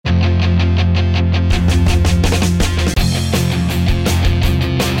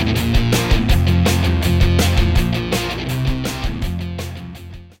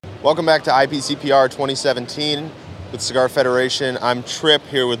Welcome back to IPCPR 2017 with Cigar Federation. I'm Trip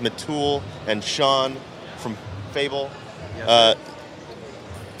here with Matul and Sean from Fable. Yes,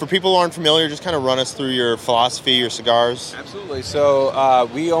 for people who aren't familiar, just kind of run us through your philosophy, your cigars. absolutely. So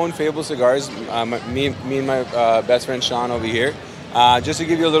we own Fable Cigars, me and my best friend Sean over here. Just to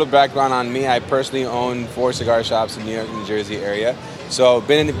give you a little background on me, I personally own 4 cigar shops in New York, New Jersey area. So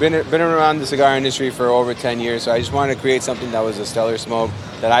been around the cigar industry for over 10 years. So I just wanted to create something that was a stellar smoke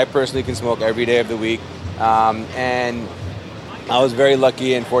that I personally can smoke every day of the week. And I was very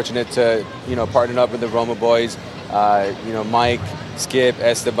lucky and fortunate to partner up with the Roma boys, Mike, Skip,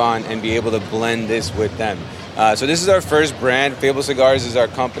 Esteban, and be able to blend this with them. So this is our first brand. Fable Cigars is our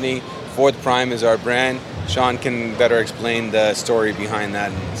company. Fourth Prime is our brand. Sean can better explain the story behind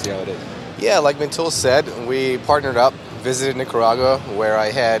that and see how it is. Yeah, like Matul said, we partnered up, visited Nicaragua, where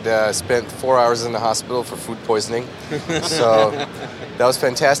I had spent 4 hours in the hospital for food poisoning. So that was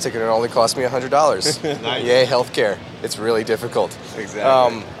fantastic, and it only cost me $100. Nice. Yay, healthcare. It's really difficult. Exactly.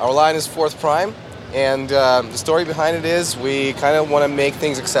 Our line is Fourth Prime, and the story behind it is we kind of want to make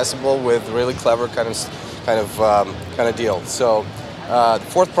things accessible with really clever kind of deal. So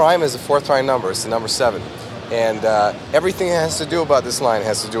Fourth Prime is the fourth prime number. It's the number 7. And everything that has to do about this line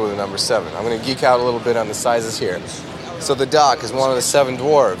has to do with the number 7. I'm going to geek out a little bit on the sizes here. So the Doc is one of the 7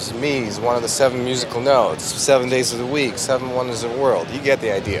 dwarves. Me is one of the 7 musical notes. 7 days of the week, 7 wonders of the world. You get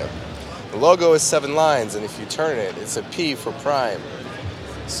the idea. The logo is 7 lines, and if you turn it, it's a P for prime.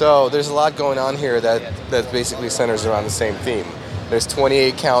 So there's a lot going on here that basically centers around the same theme. There's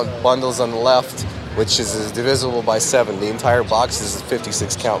 28 count bundles on the left, which is divisible by 7. The entire box is a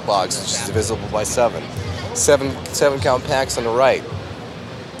 56 count box, which is divisible by 7. 7 count packs on the right,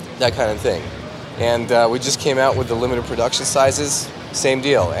 that kind of thing. And we just came out with the limited production sizes, same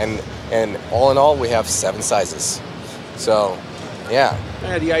deal. And all in all, we have 7 sizes. So, yeah.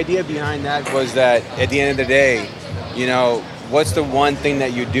 Yeah, the idea behind that was that at the end of the day, what's the one thing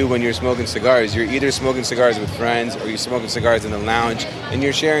that you do when you're smoking cigars? You're either smoking cigars with friends or you're smoking cigars in the lounge, and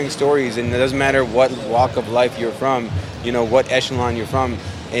you're sharing stories, and it doesn't matter what walk of life you're from, what echelon you're from.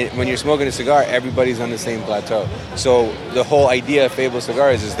 And when you're smoking a cigar, everybody's on the same plateau. So the whole idea of Fable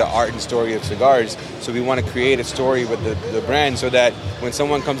Cigars is the art and story of cigars. So we want to create a story with the brand so that when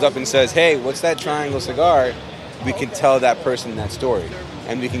someone comes up and says, hey, what's that triangle cigar? We can tell that person that story.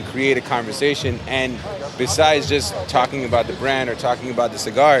 And we can create a conversation. And besides just talking about the brand or talking about the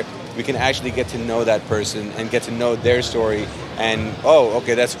cigar, we can actually get to know that person and get to know their story. And, oh,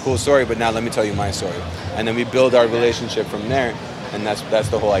 okay, that's a cool story, but now let me tell you my story. And then we build our relationship from there. And that's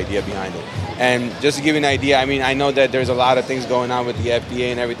the whole idea behind it. And just to give you an idea, I know that there's a lot of things going on with the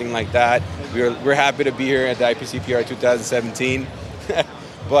FDA and everything like that. We're happy to be here at the IPCPR 2017.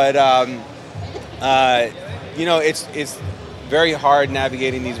 But it's very hard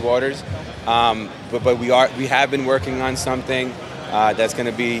navigating these waters. But we have been working on something that's going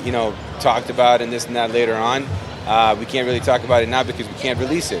to be talked about and this and that later on. We can't really talk about it now because we can't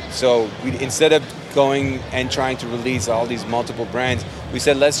release it. So instead of going and trying to release all these multiple brands, we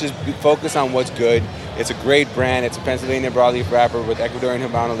said let's just focus on what's good. It's a great brand. It's a Pennsylvania broadleaf wrapper with Ecuadorian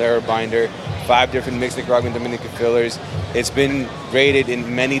Habanero binder, 5 different mixed Nicaraguan Dominican fillers. It's been rated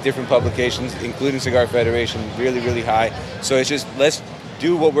in many different publications, including Cigar Federation, really, really high. So it's just let's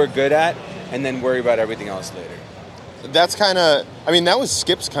do what we're good at and then worry about everything else later. That's that was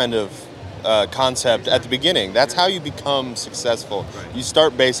Skip's kind of concept at the beginning. That's how you become successful. Right. You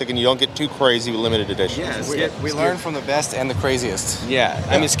start basic and you don't get too crazy with limited editions. Yeah, we learn from the best and the craziest.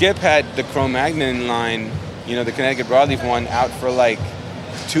 Yeah. Skip had the Cro-Magnon line, the Connecticut broadleaf one, out for like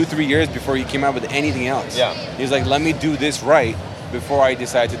 2-3 years before he came out with anything else. Yeah. He was like, let me do this right before I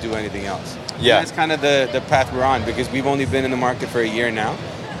decide to do anything else. Yeah. And that's kind of the path we're on because we've only been in the market for a year now.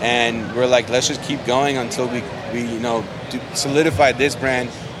 And we're like, let's just keep going until we solidify this brand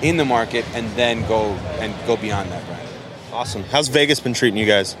in the market and then go beyond that brand. Awesome. How's Vegas been treating you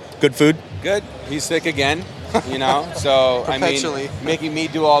guys? Good food? Good. He's sick again, so making me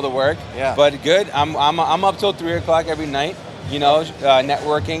do all the work. Yeah. But good. I'm up till 3 o'clock every night,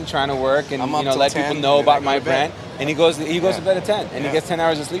 networking, trying to work and let people know about my brand. And he goes to bed at 10 and he gets 10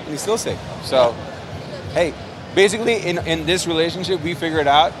 hours of sleep and he's still sick. So hey, basically in this relationship we figured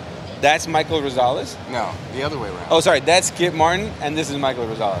out that's Michael Rosales. No, the other way around. Oh, sorry, that's Skip Martin, and this is Michael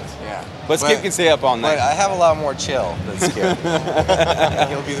Rosales. Yeah. But Skip can stay up all night. But I have a lot more chill than Skip.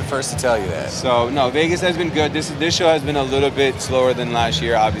 He'll be the first to tell you that. So, no, Vegas has been good. This show has been a little bit slower than last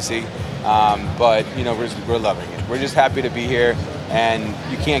year, obviously. But, we're loving it. We're just happy to be here, and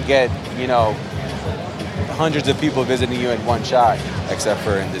you can't get, hundreds of people visiting you in one shot, except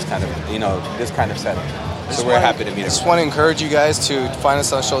for in this kind of, this kind of setting. So we're happy to meet I him. just want to encourage you guys to find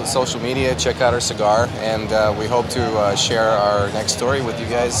us on social media, check out our cigar, and we hope to share our next story with you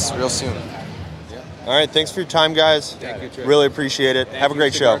guys real soon. All right, thanks for your time, guys. Thank you, Trey. Really appreciate it. Have a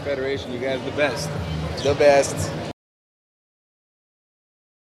great Cigar show. Federation, you guys are the best. The best.